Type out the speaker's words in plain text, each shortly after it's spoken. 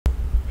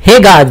Hey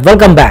guys,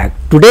 welcome back.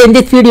 Today in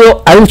this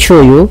video I will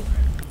show you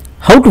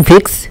how to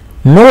fix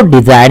no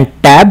design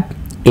tab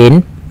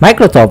in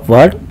Microsoft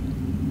Word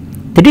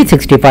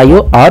 365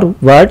 or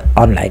Word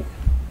Online.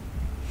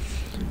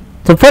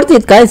 So for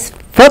this guys,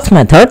 first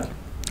method,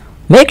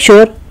 make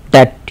sure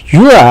that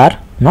you are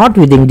not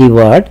using the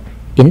Word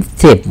in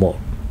save mode.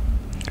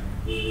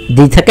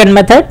 The second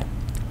method,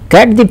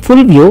 get the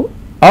full view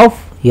of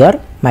your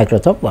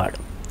Microsoft Word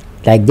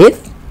like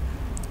this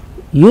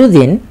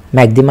using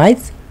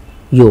maximize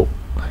view.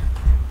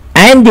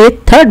 And the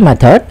third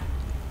method,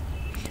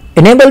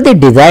 enable the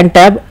design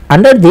tab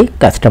under the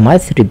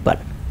customize ribbon.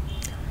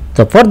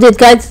 So for this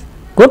guys,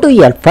 go to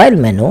your file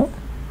menu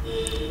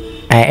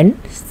and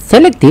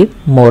select the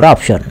more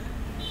option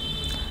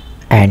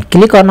and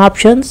click on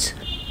options.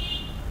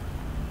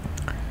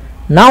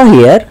 Now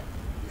here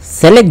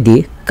select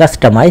the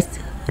customize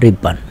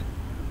ribbon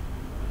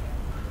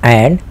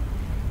and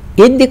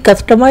in the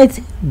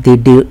customize the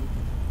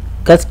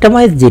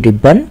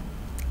ribbon,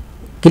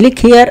 click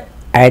here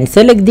and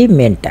select the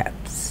main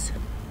tabs.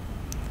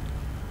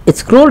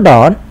 Scroll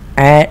down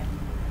and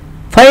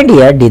find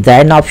here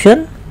design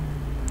option.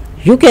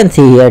 You can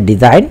see here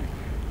design,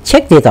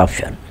 check this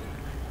option.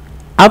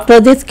 After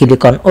this,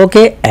 click on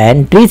OK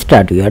and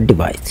restart your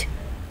device.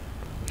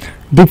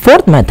 The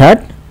fourth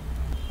method,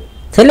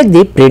 select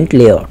the print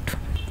layout.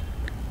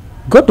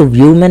 Go to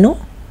view menu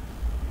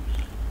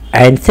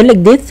and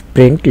select this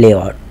print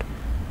layout.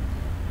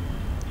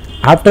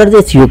 After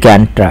this, you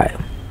can try.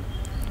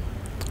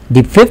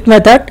 The fifth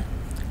method,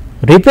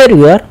 repair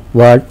your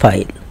Word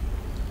file.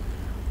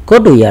 Go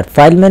to your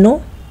file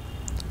menu,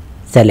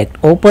 select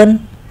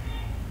open,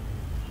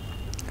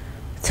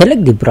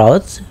 select the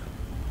browse,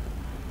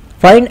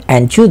 find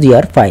and choose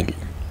your file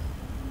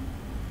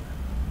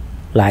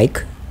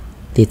like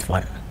this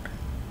one.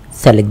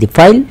 Select the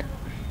file,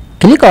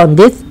 click on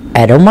this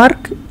arrow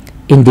mark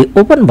in the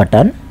open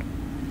button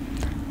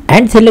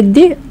and select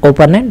the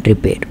open and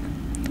repair.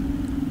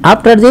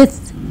 After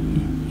this,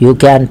 you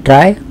can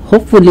try.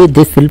 Hopefully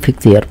this will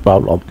fix your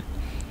problem.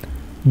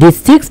 The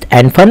sixth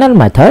and final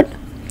method,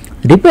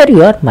 repair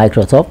your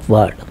Microsoft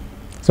Word.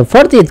 So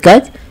for this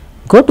guys,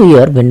 go to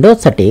your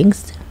Windows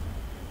settings,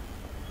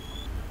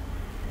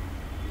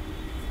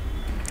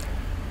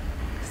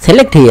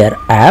 select here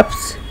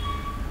apps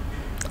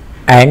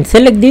and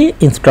select the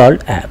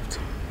installed apps.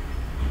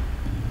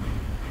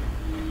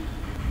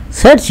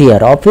 Search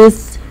here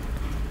Office.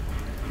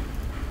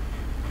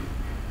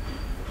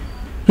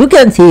 You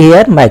can see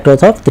here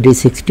Microsoft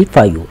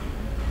 365.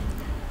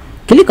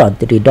 Click on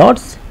three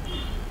dots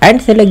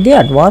and select the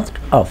advanced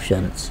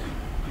options.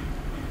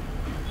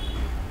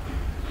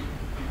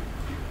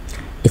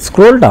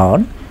 Scroll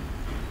down.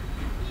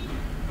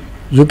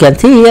 You can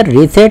see here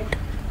reset.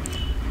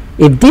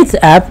 If this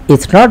app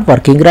is not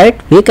working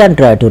right, we can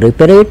try to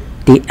repair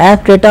it. The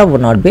app data will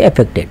not be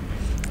affected.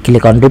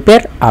 Click on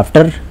repair.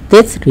 After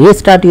this,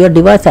 restart your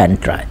device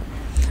and try.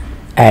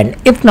 And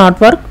if not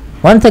work,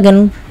 once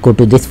again go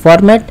to this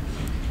format.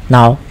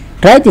 Now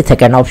try the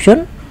second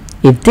option.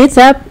 If this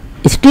app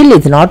still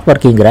is not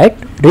working right,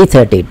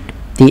 reset it.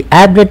 The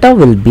app data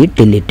will be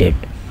deleted.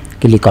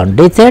 Click on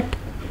reset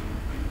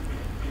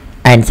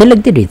and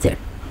select the reset.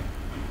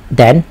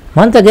 Then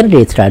once again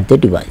restart the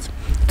device.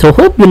 So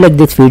hope you like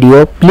this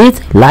video.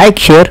 Please like,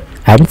 share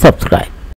and subscribe.